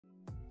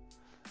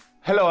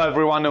Hello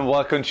everyone and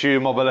welcome to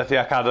Mobility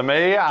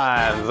Academy.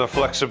 I'm the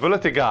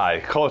flexibility guy,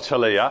 Coach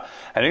Elia,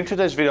 and in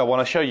today's video I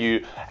want to show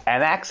you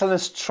an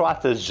excellent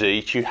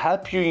strategy to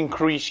help you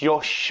increase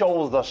your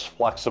shoulders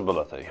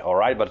flexibility.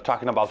 Alright, but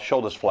talking about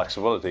shoulders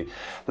flexibility,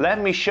 let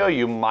me show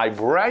you my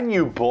brand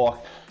new book,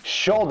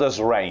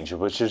 Shoulders Range,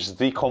 which is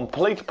the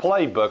complete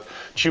playbook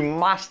to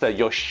master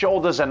your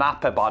shoulders and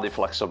upper body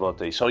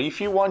flexibility. So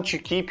if you want to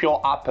keep your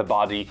upper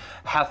body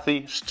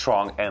healthy,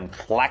 strong and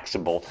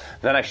flexible,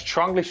 then I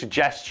strongly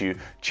suggest you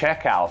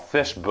check out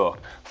this book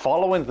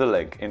following the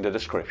link in the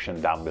description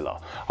down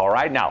below.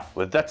 Alright, now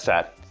with that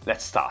said,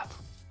 let's start.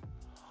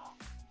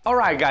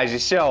 Alright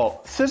guys,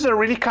 so this is a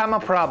really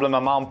common problem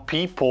among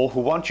people who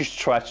want to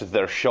stretch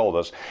their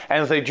shoulders,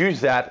 and they do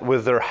that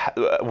with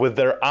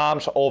their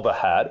arms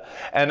overhead,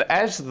 and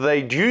as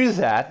they do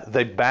that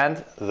they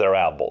bend their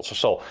elbows.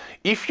 So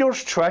if you're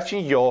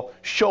stretching your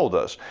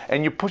shoulders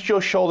and you put your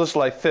shoulders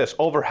like this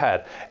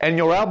overhead and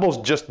your elbows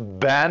just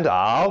bend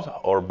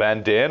out or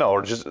bend in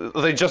or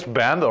they just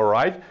bend,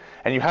 alright,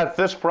 and you have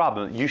this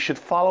problem, you should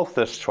follow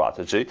this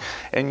strategy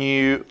and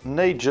you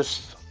need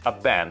just a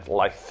band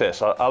like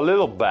this, a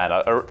little band,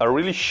 a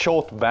really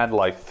short band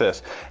like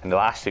this, an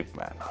elastic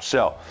band.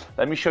 So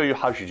let me show you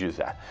how to do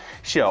that.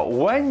 So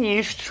when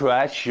you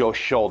stretch your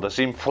shoulders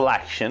in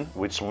flexion,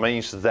 which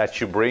means that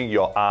you bring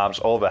your arms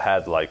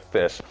overhead like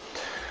this,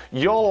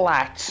 your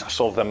legs,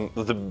 so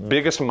the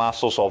biggest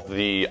muscles of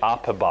the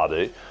upper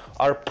body,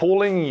 are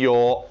pulling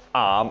your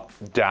arm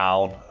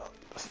down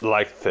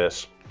like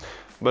this.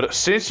 But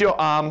since your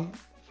arm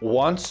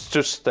wants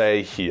to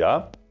stay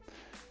here,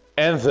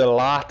 and the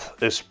lat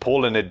is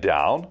pulling it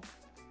down,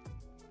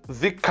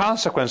 the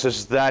consequence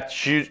is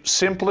that you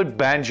simply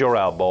bend your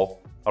elbow,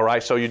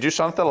 alright? So you do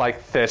something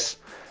like this,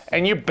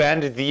 and you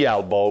bend the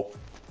elbow.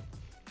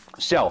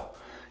 So,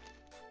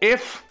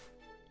 if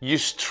you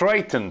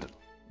straightened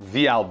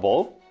the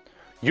elbow,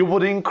 you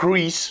would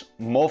increase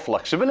more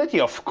flexibility,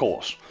 of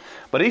course.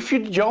 But if you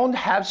don't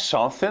have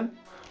something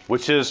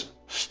which is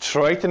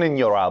straightening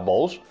your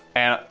elbows,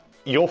 and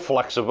your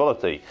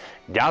flexibility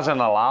doesn't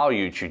allow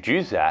you to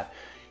do that,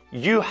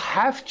 you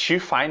have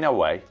to find a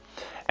way,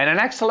 and an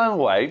excellent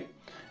way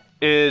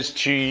is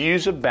to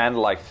use a band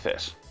like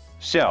this.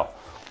 So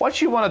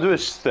what you want to do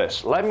is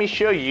this. Let me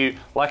show you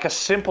like a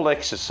simple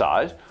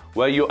exercise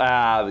where you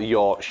have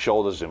your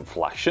shoulders in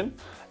flexion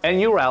and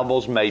your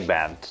elbows may be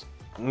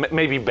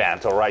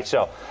bent, all right?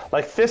 So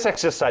like this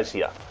exercise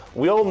here,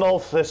 we all know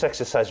this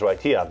exercise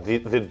right here,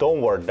 the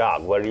downward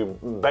dog, where you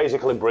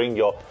basically bring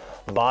your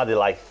body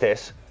like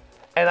this,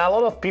 and a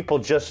lot of people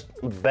just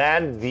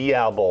bend the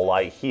elbow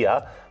like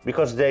here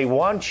because they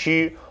want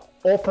to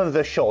open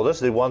the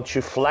shoulders, they want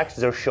to flex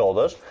their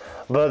shoulders,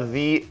 but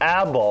the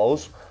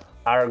elbows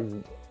are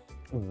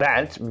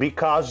bent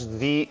because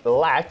the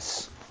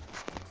lats,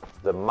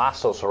 the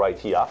muscles right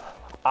here,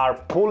 are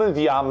pulling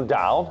the arm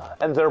down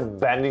and they're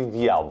bending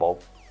the elbow,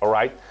 all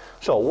right?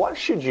 So what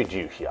should you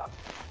do here?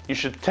 You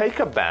should take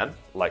a band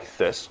like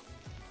this,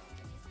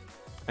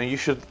 and you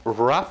should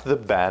wrap the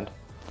band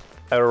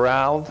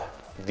around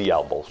the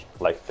elbows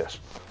like this.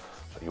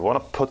 So you want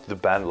to put the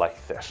band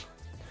like this.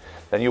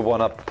 Then you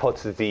want to put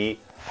the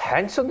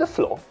hands on the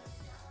floor,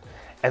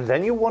 and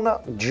then you want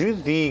to do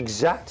the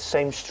exact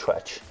same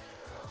stretch.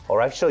 All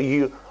right, so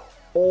you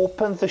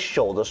open the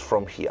shoulders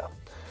from here.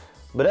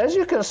 But as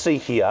you can see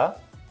here,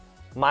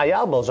 my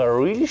elbows are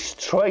really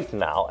straight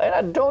now, and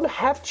I don't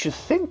have to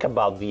think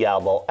about the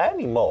elbow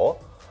anymore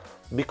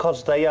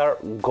because they are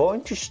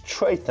going to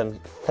straighten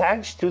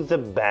thanks to the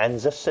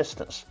band's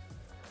assistance.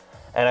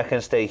 And I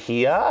can stay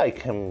here, I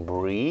can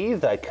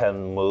breathe, I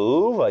can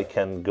move, I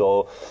can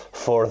go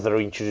further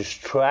into the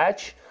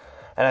stretch,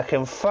 and I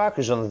can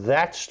focus on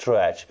that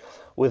stretch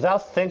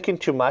without thinking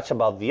too much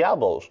about the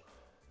elbows,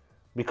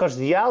 because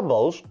the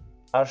elbows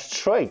are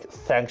straight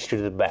thanks to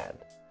the band.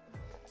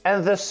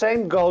 And the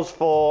same goes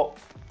for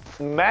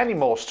many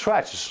more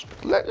stretches.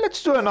 Let's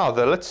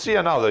see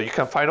another. You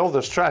can find all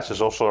the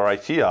stretches also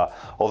right here.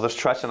 All the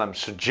stretches I'm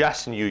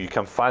suggesting you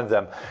can find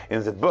them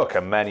in the book,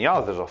 and many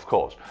others of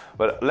course.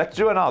 But let's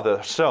do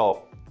another.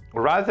 So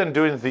rather than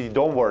doing the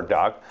downward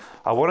dog,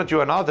 I want to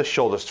do another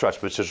shoulder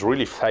stretch which is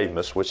really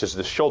famous, which is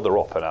the shoulder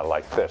opener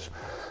like this.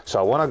 So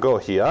I want to go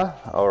here,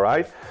 all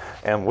right,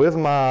 and with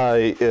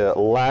my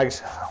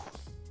legs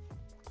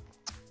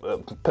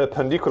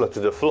perpendicular to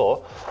the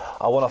floor,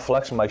 I want to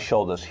flex my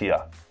shoulders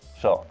here.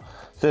 So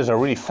this is a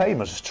really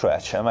famous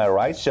stretch, am I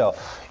right? So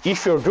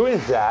if you're doing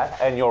that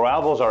and your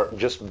elbows are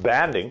just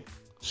bending,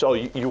 so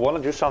you want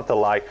to do something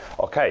like,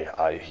 okay,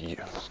 I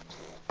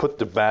put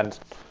the band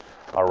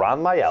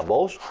around my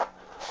elbows,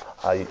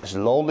 I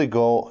slowly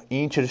go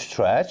into the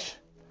stretch,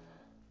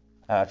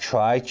 and I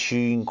try to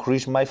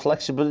increase my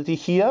flexibility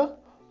here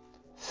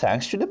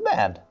thanks to the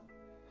band.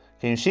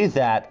 Can you see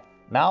that?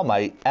 Now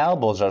my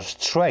elbows are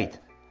straight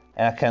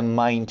and I can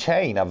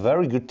maintain a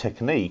very good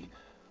technique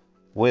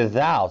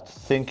without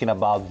thinking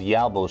about the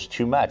elbows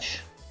too much.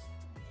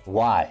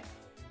 Why?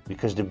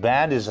 Because the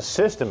band is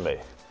assisting me.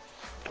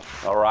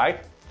 All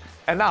right?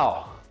 And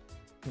now,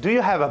 do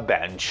you have a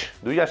bench?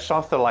 Do you have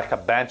something like a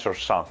bench or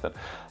something?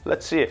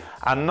 Let's see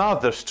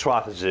another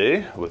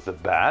strategy with the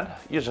band,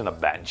 using a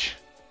bench.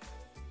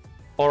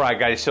 Alright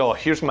guys, so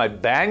here's my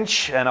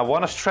bench and I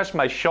want to stretch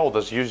my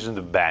shoulders using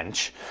the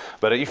bench.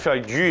 But if I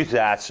do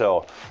that,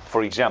 so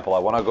for example, I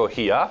want to go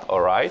here,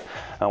 alright,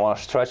 I want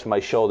to stretch my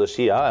shoulders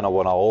here and I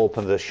want to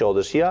open the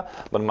shoulders here,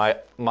 but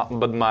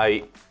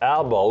my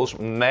elbows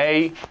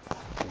may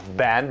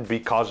bend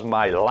because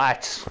my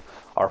lats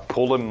are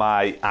pulling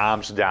my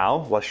arms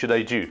down. What should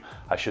I do?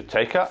 I should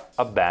take a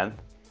band,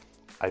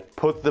 I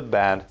put the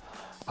band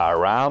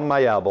around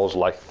my elbows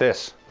like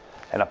this,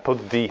 and I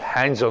put the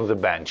hands on the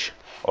bench.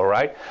 All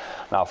right,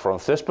 now from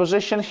this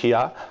position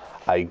here,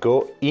 I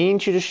go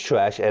into the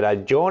stretch and I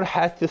don't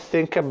have to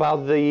think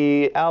about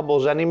the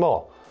elbows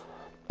anymore.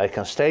 I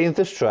can stay in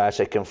the stretch,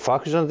 I can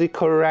focus on the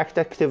correct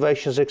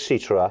activations,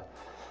 etc.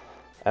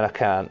 And I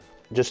can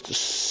just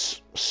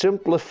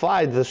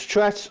simplify the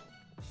stretch.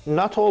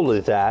 Not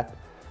only that,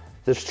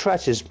 the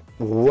stretch is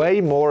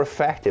way more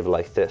effective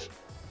like this,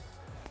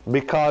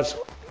 because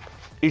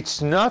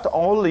it's not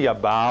only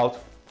about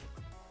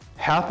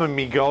helping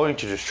me go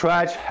into the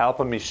stretch,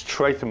 helping me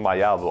straighten my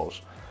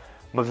elbows,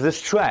 but the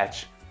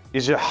stretch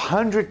is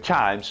 100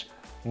 times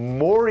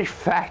more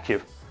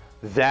effective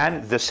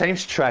than the same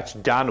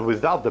stretch done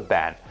without the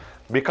band.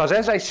 Because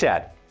as I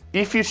said,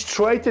 if you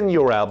straighten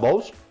your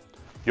elbows,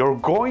 you're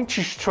going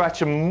to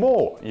stretch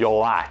more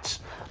your lats,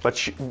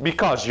 but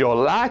because your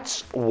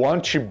lats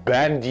want to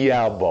bend the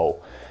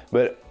elbow,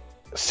 but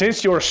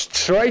since you're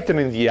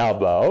straightening the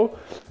elbow,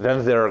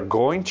 then they're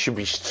going to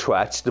be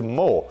stretched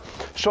more.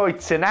 So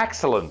it's an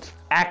excellent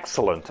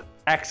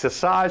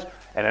exercise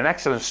and an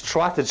excellent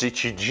strategy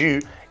to do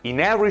in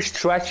every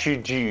stretch you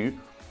do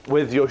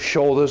with your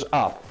shoulders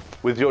up,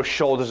 with your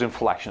shoulders in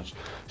flexions.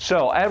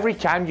 So every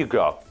time you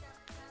go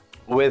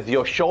with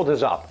your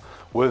shoulders up,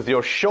 with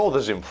your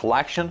shoulders in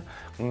flexion,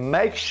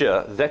 make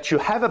sure that you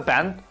have a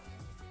bend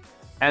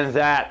and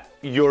that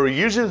you're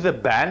using the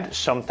band.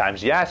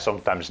 Sometimes yes,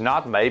 sometimes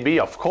not,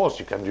 maybe. Of course,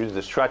 you can do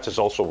the stretches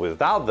also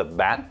without the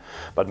band,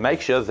 but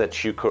make sure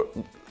that you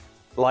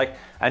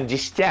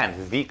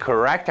understand the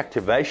correct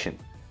activation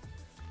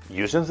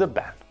using the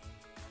band.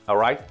 All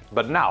right,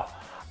 but now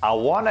I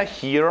want to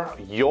hear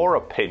your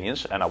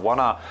opinions, and I want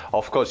to,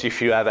 of course,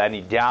 if you have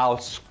any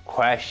doubts,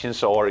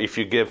 questions, or if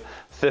you give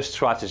this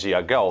strategy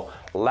a go,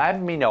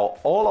 let me know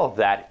all of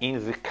that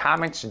in the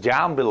comments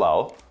down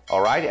below. All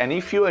right, and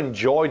if you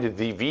enjoyed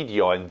the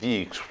video and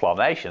the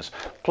explanations,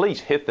 please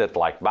hit that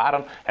like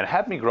button and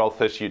help me grow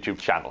this YouTube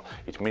channel.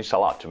 It means a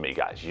lot to me,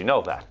 guys. You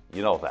know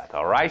that.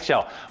 All right,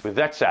 so with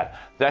that said,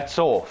 that's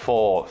all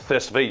for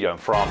this video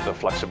from the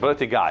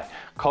flexibility guy,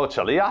 Coach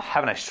Elia.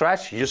 Have a nice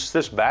stretch, use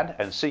this band,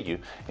 and see you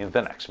in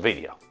the next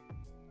video.